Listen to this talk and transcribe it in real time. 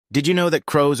Did you know that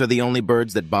crows are the only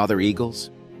birds that bother eagles?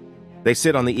 They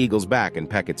sit on the eagle's back and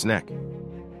peck its neck.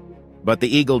 But the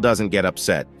eagle doesn't get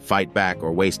upset, fight back,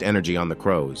 or waste energy on the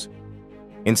crows.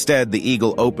 Instead, the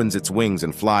eagle opens its wings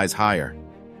and flies higher.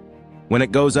 When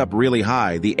it goes up really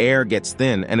high, the air gets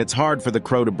thin and it's hard for the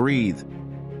crow to breathe.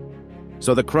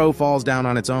 So the crow falls down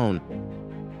on its own.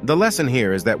 The lesson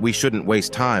here is that we shouldn't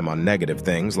waste time on negative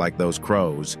things like those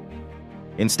crows.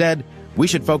 Instead, we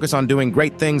should focus on doing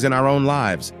great things in our own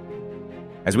lives.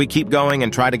 As we keep going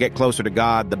and try to get closer to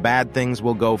God, the bad things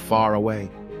will go far away.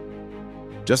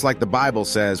 Just like the Bible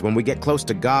says, when we get close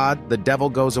to God, the devil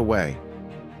goes away.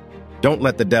 Don't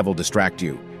let the devil distract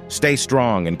you. Stay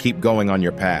strong and keep going on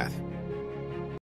your path.